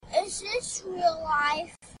That's real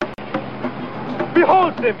life.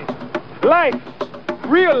 Behold, Timmy, life,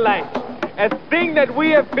 real life, a thing that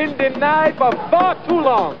we have been denied for far too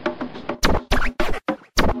long.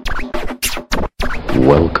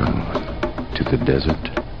 Welcome to the desert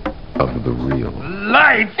of the real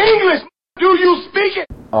Life! English! Do you speak it?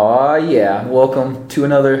 Aw yeah, welcome to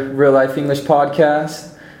another Real Life English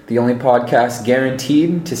podcast, the only podcast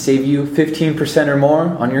guaranteed to save you 15% or more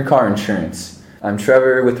on your car insurance. I'm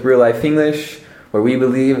Trevor with Real Life English, where we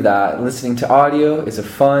believe that listening to audio is a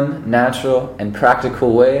fun, natural, and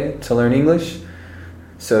practical way to learn English.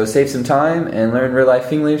 So save some time and learn Real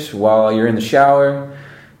Life English while you're in the shower,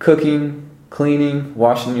 cooking, cleaning,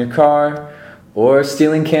 washing your car, or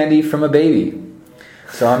stealing candy from a baby.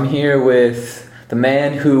 So I'm here with the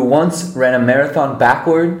man who once ran a marathon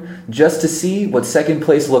backward just to see what second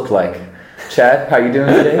place looked like. Chad, how you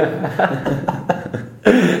doing today?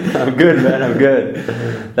 I'm good, man. I'm good.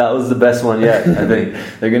 That was the best one yet, I think.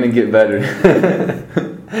 They're going to get better.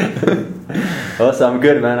 Also, I'm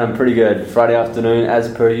good, man. I'm pretty good. Friday afternoon,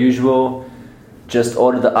 as per usual. Just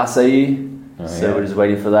ordered the acai, so we're just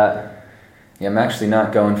waiting for that. Yeah, I'm actually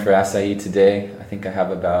not going for acai today. I think I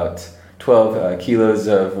have about 12 kilos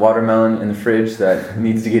of watermelon in the fridge that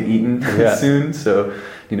needs to get eaten soon, so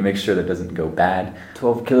need to make sure that doesn't go bad.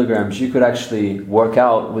 12 kilograms. You could actually work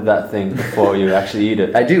out with that thing before you actually eat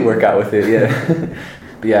it. I do work out with it, yeah.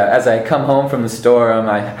 But yeah, as I come home from the store,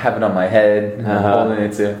 I have it on my head. Holding it.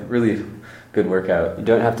 It's a really good workout. You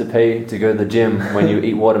don't have to pay to go to the gym when you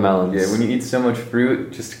eat watermelons. Yeah, when you eat so much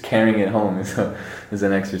fruit, just carrying it home is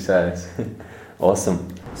an exercise. Awesome.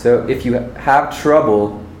 So if you have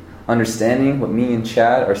trouble understanding what me and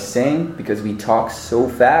Chad are saying because we talk so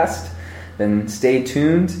fast, then stay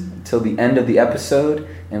tuned till the end of the episode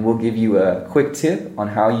and we'll give you a quick tip on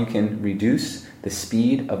how you can reduce the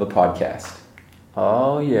speed of a podcast.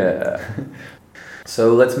 Oh yeah.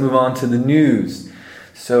 So let's move on to the news.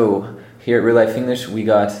 So here at Real Life English, we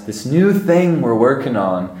got this new thing we're working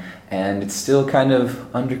on, and it's still kind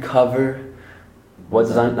of undercover. What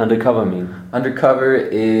does undercover mean? Undercover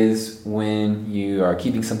is when you are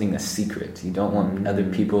keeping something a secret. You don't want other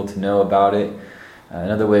people to know about it.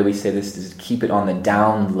 Another way we say this is keep it on the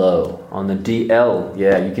down low. On the DL.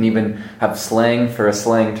 Yeah, you can even have slang for a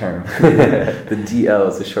slang term. The DL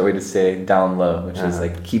is a short way to say down low, which is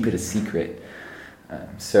like keep it a secret.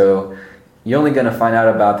 So you're only going to find out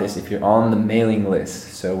about this if you're on the mailing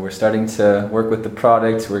list. So we're starting to work with the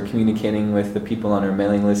product. We're communicating with the people on our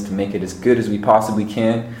mailing list to make it as good as we possibly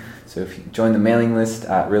can. So if you join the mailing list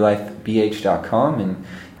at reallifebh.com and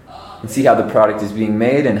see how the product is being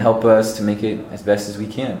made and help us to make it as best as we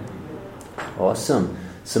can. Awesome.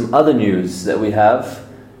 Some other news that we have.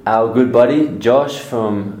 Our good buddy Josh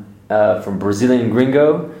from Brazilian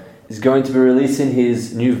Gringo is going to be releasing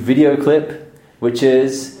his new video clip, which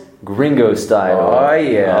is Gringo Style. Oh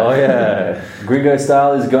yeah. Gringo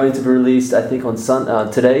Style is going to be released, I think, on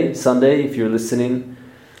today, Sunday, if you're listening.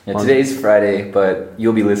 Yeah, today's Friday, but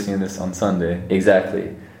you'll be listening to this on Sunday.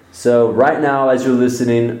 Exactly. So right now, as you're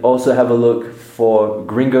listening, also have a look for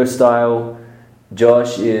Gringo Style.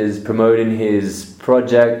 Josh is promoting his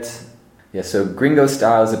project. Yeah, so Gringo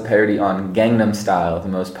Style is a parody on Gangnam Style, the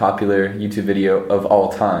most popular YouTube video of all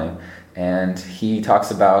time. And he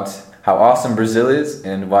talks about how awesome Brazil is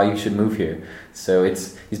and why you should move here. So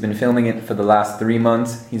he's been filming it for the last 3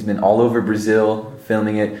 months. He's been all over Brazil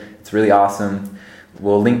filming it. It's really awesome.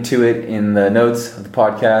 We'll link to it in the notes of the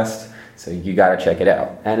podcast. So you gotta check it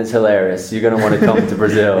out. And it's hilarious. You're gonna want to come to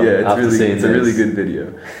Brazil. Yeah, it's a really good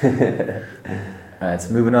video. Alright,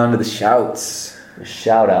 so moving on to the shouts. The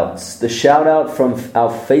shout-outs. The shout-out from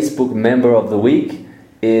our Facebook member of the week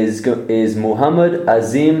is Muhammad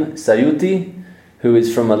Azim Sayuti, who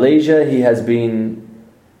is from Malaysia. He has been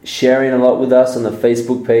sharing a lot with us on the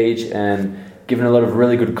Facebook page and giving a lot of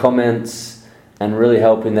really good comments and really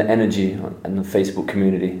helping the energy in the Facebook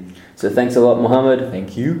community. So thanks a lot, Muhammad.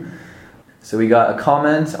 Thank you. So we got a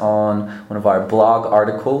comment on one of our blog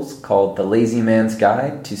articles called The Lazy Man's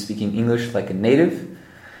Guide to Speaking English Like a Native.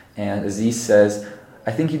 And Aziz says,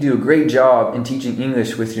 I think you do a great job in teaching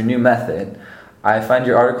English with your new method. I find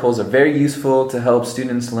your articles are very useful to help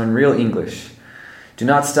students learn real English. Do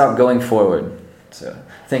not stop going forward. So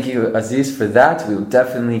thank you, Aziz, for that. We will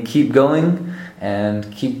definitely keep going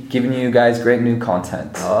and keep giving you guys great new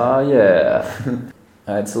content. Oh, yeah.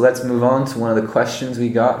 Alright, so let's move on to one of the questions we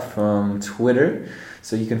got from Twitter.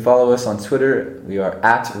 So you can follow us on Twitter. We are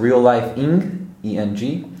at reallifeeng,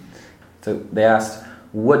 E-N-G. So they asked,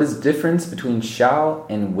 what is the difference between shall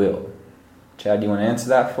and will? Chad, do you want to answer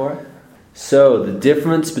that for us? So the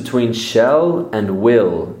difference between shall and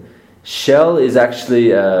will Shell is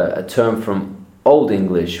actually a term from Old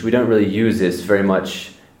English. We don't really use this very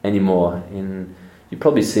much anymore. You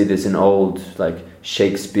probably see this in old, like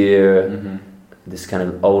Shakespeare, this kind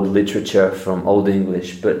of old literature from Old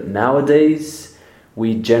English. But nowadays,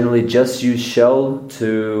 we generally just use shell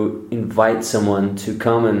to invite someone to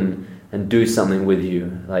come and do something with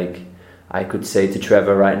you. Like, I could say to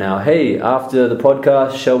Trevor right now, hey, after the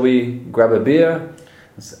podcast, shall we grab a beer?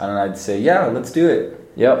 And I'd say, yeah, let's do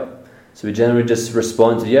it. Yep. So we generally just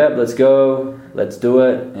respond to, yep, let's go, let's do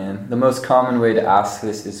it. And the most common way to ask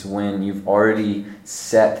this is when you've already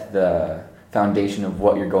set the foundation of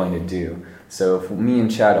what you're going to do. So if me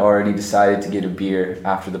and Chad already decided to get a beer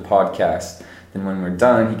after the podcast, then when we're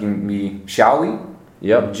done, he can be, shall we?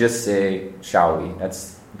 Yep. Just say, shall we?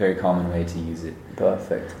 That's a very common way to use it.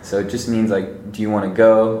 Perfect. So it just means like, do you want to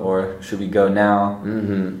go or should we go now?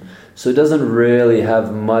 So it doesn't really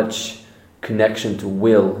have much connection to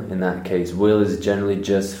will in that case. Will is generally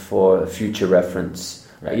just for future reference.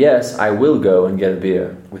 Right. Yes, I will go and get a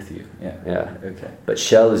beer With you, yeah. Yeah. Okay. But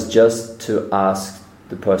shall is just to ask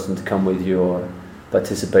the person to come with you or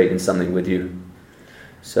participate in something with you.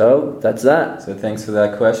 So that's that. So thanks for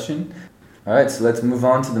that question. All right, so let's move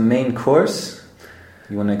on to the main course.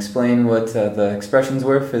 You want to explain what the expressions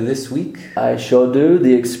were for this week? I sure do.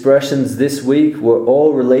 The expressions this week were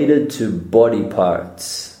all related to body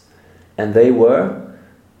parts. And they were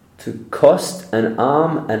to cost an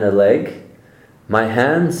arm and a leg, my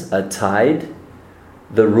hands are tied,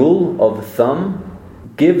 the rule of thumb,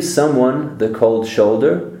 give someone the cold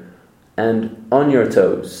shoulder, and on your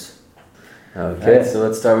toes. Okay. Right, so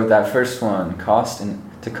let's start with that first one. To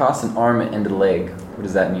cost an arm and a leg. What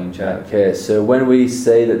does that mean, Chad? Okay, so when we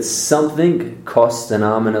say that something costs an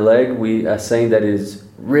arm and a leg, we are saying that it is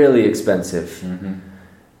really expensive.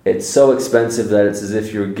 It's so expensive that it's as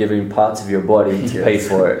if you're giving parts of your body to pay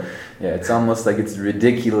for it. Yeah, it's almost like it's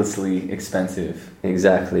ridiculously expensive.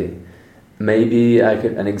 Exactly. Maybe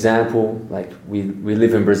an example, like we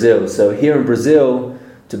live in Brazil. So here in Brazil,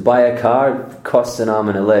 to buy a car costs an arm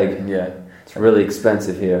and a leg. Yeah. It's really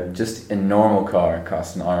expensive here. Just a normal car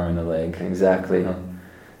costs an arm and a leg. Exactly.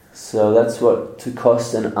 So that's what to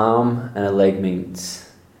cost an arm and a leg means.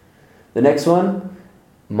 The next one,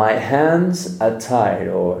 my hands are tied,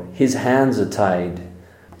 or his hands are tied.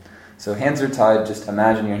 So hands are tied, just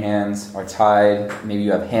imagine your hands are tied, maybe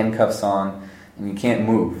you have handcuffs on, and you can't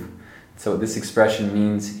move. So what this expression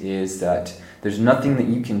means is that there's nothing that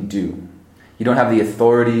you can do. You don't have the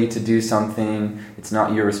authority to do something, it's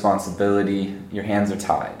not your responsibility, your hands are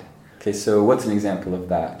tied. Okay, so what's an example of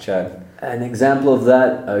that, Chad? An example of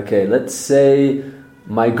that, okay, let's say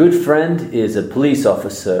my good friend is a police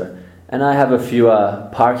officer, and I have a few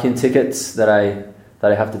parking tickets that I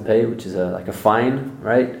have to pay, which is like a fine,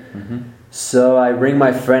 right? So I ring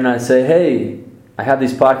my friend and I say, hey, I have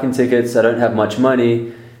these parking tickets, I don't have much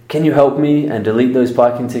money, can you help me and delete those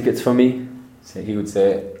parking tickets for me? So he would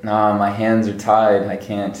say, nah, my hands are tied, I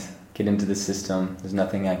can't get into the system, there's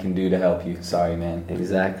nothing I can do to help you, sorry man.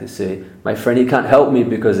 Exactly, see, my friend, he can't help me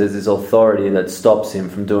because there's this authority that stops him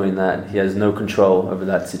from doing that. He has no control over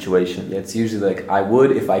that situation. Yeah, it's usually like, I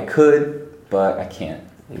would if I could, but I can't.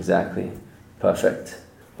 Exactly. Perfect.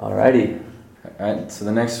 Alrighty. Alright, so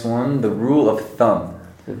the next one, the rule of thumb.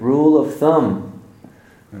 The rule of thumb. You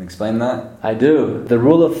want to explain that? I do. The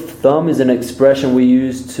rule of thumb is an expression we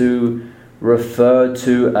use to refer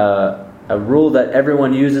to a rule that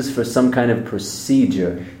everyone uses for some kind of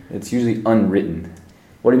procedure. It's usually unwritten.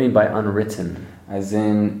 What do you mean by unwritten? As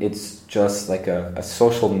in, it's just like a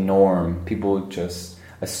social norm. People just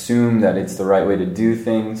assume that it's the right way to do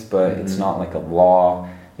things, but it's not like a law.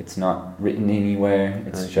 It's not written anywhere.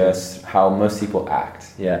 It's just how most people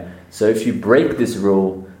act. Yeah. So if you break this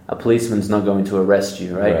rule, a policeman's not going to arrest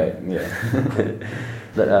you, right? Right,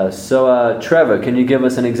 yeah. So Trevor, can you give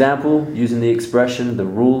us an example using the expression, the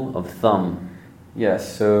rule of thumb?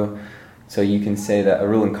 Yes, so you can say that a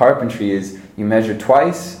rule in carpentry is you measure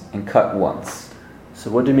twice and cut once. So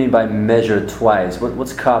what do you mean by measure twice?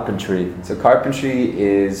 What's carpentry? So carpentry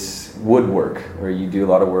is woodwork, where you do a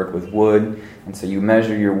lot of work with wood, and so you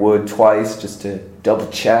measure your wood twice just to double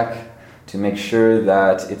check, to make sure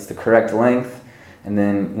that it's the correct length, and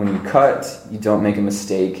then when you cut, you don't make a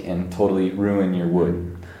mistake and totally ruin your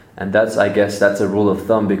wood. And I guess that's a rule of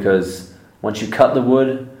thumb, because once you cut the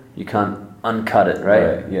wood, you can't uncut it,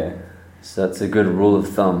 right? Right, yeah. So that's a good rule of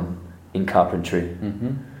thumb in carpentry.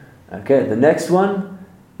 Okay, the next one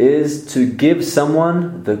is to give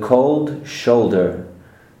someone the cold shoulder.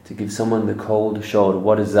 To give someone the cold shoulder.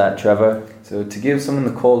 What is that, Trevor? So to give someone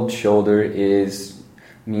the cold shoulder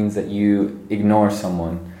means that you ignore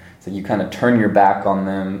someone. So you kind of turn your back on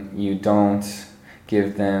them. You don't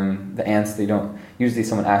give them the answer. They don't. Usually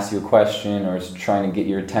someone asks you a question or is trying to get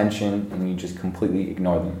your attention, and you just completely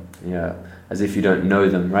ignore them. Yeah, as if you don't know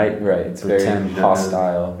them, right? Right. It's very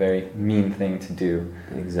hostile, very mean thing to do.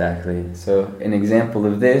 Exactly. So an example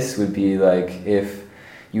of this would be like if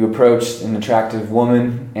you approached an attractive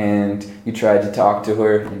woman and you tried to talk to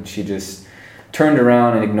her and she just turned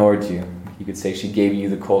around and ignored you. You could say she gave you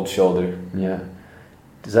the cold shoulder. Yeah.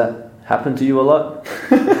 Does that happen to you a lot?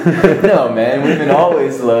 No, man. Women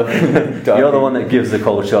always love talking. You're the one that gives the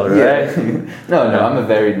cold shoulder, right? No, I'm a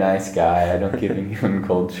very nice guy. I don't give anyone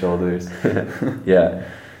cold shoulders. Yeah.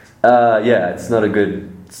 It's not a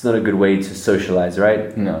good way to socialize,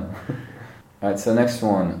 right? No. All right, so next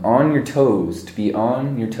one. On your toes. To be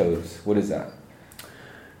on your toes. What is that?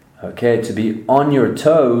 Okay, to be on your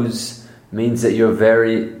toes means that you're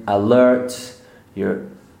very alert, you're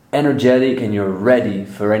energetic, and you're ready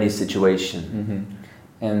for any situation. Mm-hmm.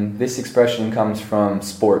 And this expression comes from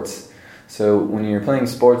sports. So when you're playing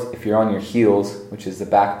sports, if you're on your heels, which is the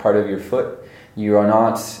back part of your foot, you are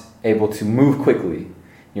not able to move quickly.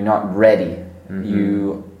 You're not ready. Mm-hmm.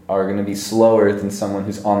 You are going to be slower than someone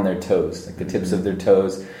who's on their toes, like the tips of their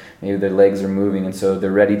toes. Maybe their legs are moving, and so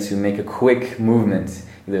they're ready to make a quick movement,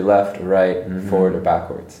 either left or right, forward or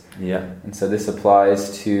backwards. Yeah. And so this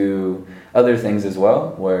applies to other things as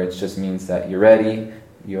well, where it just means that you're ready,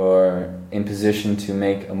 you're in position to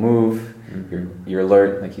make a move, you're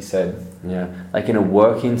alert, like you said. Yeah. Like in a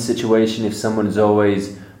working situation, if someone is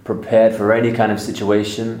always prepared for any kind of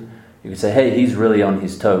situation, you can say, hey, he's really on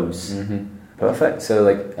his toes. Mm-hmm. Perfect. So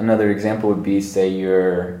like another example would be, say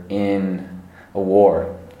you're in a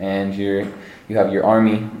war and you have your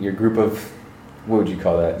army, your group of, what would you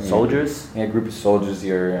call that? Soldiers? Yeah, group of soldiers,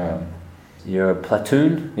 your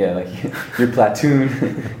platoon? Yeah, like your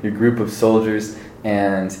platoon, your group of soldiers,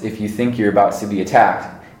 and if you think you're about to be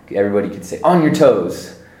attacked, everybody could say, on your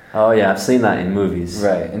toes. Oh yeah, I've seen that in movies.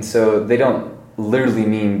 Right, and so they don't literally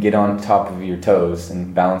mean get on top of your toes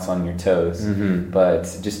and balance on your toes, but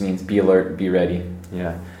it just means be alert, be ready.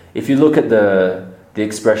 Yeah. If you look at the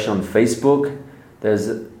expression on Facebook, there's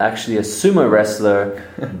actually a sumo wrestler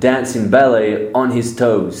dancing ballet on his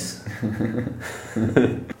toes.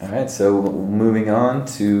 Alright, so moving on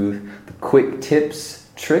to the quick tips,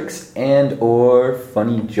 tricks, and or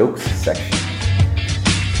funny jokes section.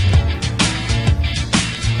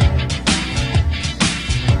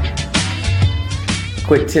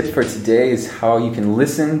 Quick tip for today is how you can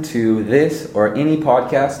listen to this or any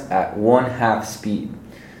podcast at 1/2 speed.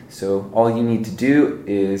 So all you need to do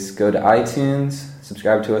is go to iTunes,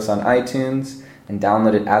 subscribe to us on iTunes, and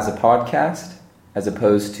download it as a podcast, as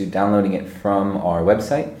opposed to downloading it from our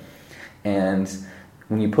website. And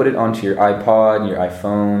when you put it onto your iPod, your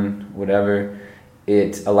iPhone, whatever,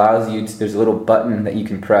 it allows you to, there's a little button that you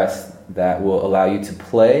can press that will allow you to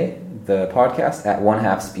play the podcast at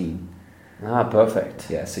 1/2 speed. Ah, perfect.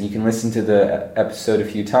 Yeah, so you can listen to the episode a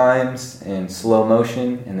few times in slow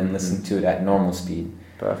motion and then listen to it at normal speed.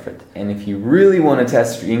 Perfect. And if you really want to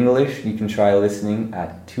test your English, you can try listening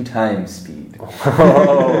at 2 times speed.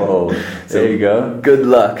 Oh, So there you go. Good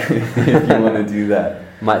luck if you want to do that.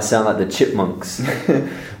 Might sound like the Chipmunks.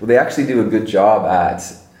 Well, they actually do a good job at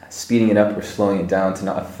speeding it up or slowing it down to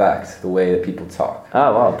not affect the way that people talk.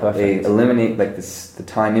 Oh, wow, perfect. They eliminate like the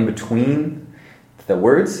time in between the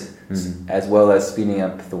words, as well as speeding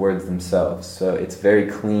up the words themselves. So it's very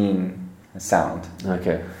clean sound.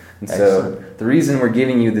 Okay. And Excellent. so the reason we're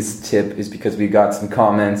giving you this tip is because we got some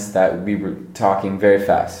comments that we were talking very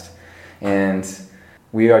fast. And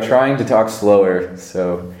we are trying to talk slower.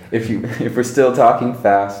 So if we're still talking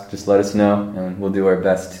fast, just let us know and we'll do our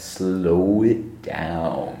best to slow it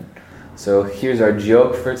down. So here's our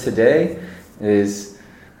joke for today. Here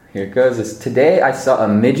it goes. Today I saw a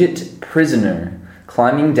midget prisoner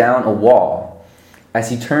climbing down a wall. As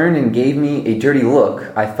he turned and gave me a dirty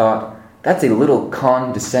look, I thought, that's a little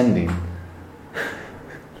condescending.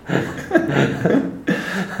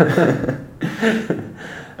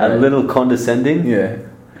 A little condescending? Yeah.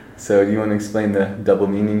 So do you want to explain the double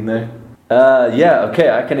meaning there? Yeah,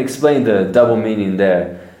 okay, I can explain the double meaning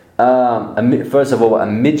there. First of all, a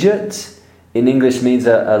midget in English means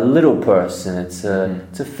a little person. It's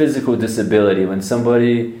a physical disability when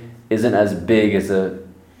somebody isn't as big as a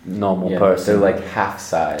normal person. So like half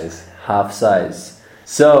size. Half size.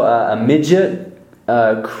 So a midget,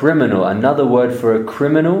 criminal. Another word for a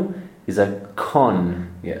criminal is a con.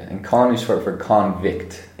 Yeah, and con is short for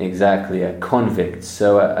convict. Exactly, a convict.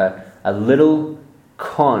 So a little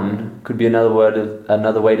con could be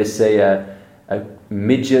another way to say a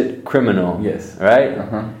midget criminal. Yes. Right?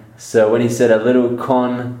 So when he said a little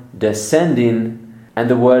condescending, and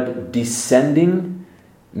the word descending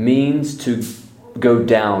means to go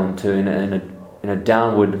down, to in a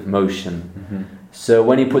downward motion. Mm-hmm. So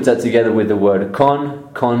when he puts that together with the word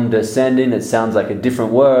condescending, it sounds like a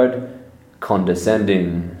different word,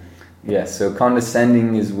 condescending. Yeah, so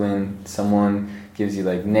condescending is when someone gives you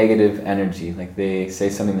like negative energy, like they say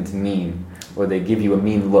something that's mean, or they give you a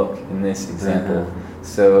mean look in this example.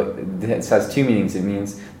 So it has two meanings. It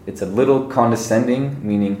means it's a little condescending,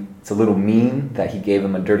 meaning it's a little mean that he gave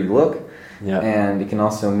him a dirty look. Yeah. And it can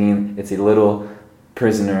also mean it's a little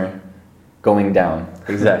prisoner going down.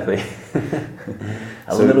 Exactly.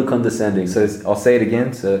 A little condescending. So I'll say it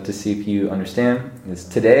again to see if you understand. It's,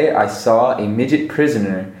 today I saw a midget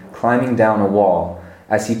prisoner climbing down a wall.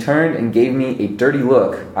 As he turned and gave me a dirty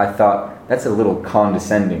look, I thought, that's a little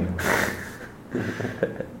condescending.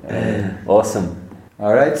 Awesome.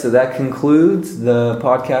 All right, so that concludes the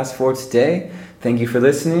podcast for today. Thank you for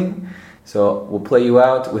listening. So we'll play you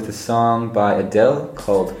out with a song by Adele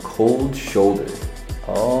called Cold Shoulder.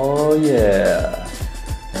 Oh, yeah.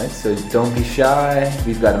 All right, so don't be shy.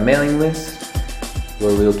 We've got a mailing list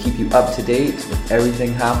where we'll keep you up to date with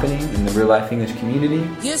everything happening in the Real Life English community.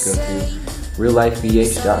 Go to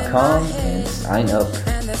reallifevh.com and sign up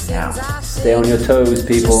now. Stay on your toes,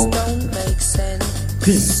 people.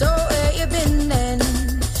 Peace. So where you been then?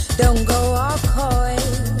 Don't go all coy.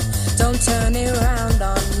 Don't turn it around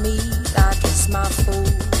on me like it's my fault.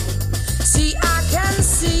 See, I can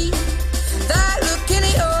see that look in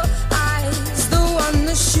your eyes, the one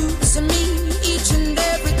that shoots at me each and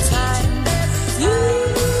every time. You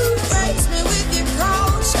breaks me with your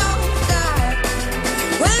cold shoulder.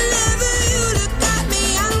 Whenever you look at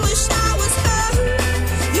me, I wish I was her.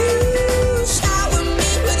 You shower me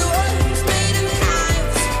with words made of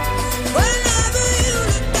knives. Whenever you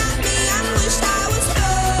look at me, I wish I was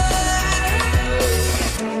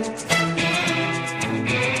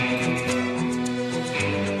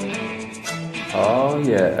Oh,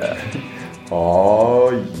 yeah. Oh,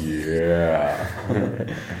 yeah.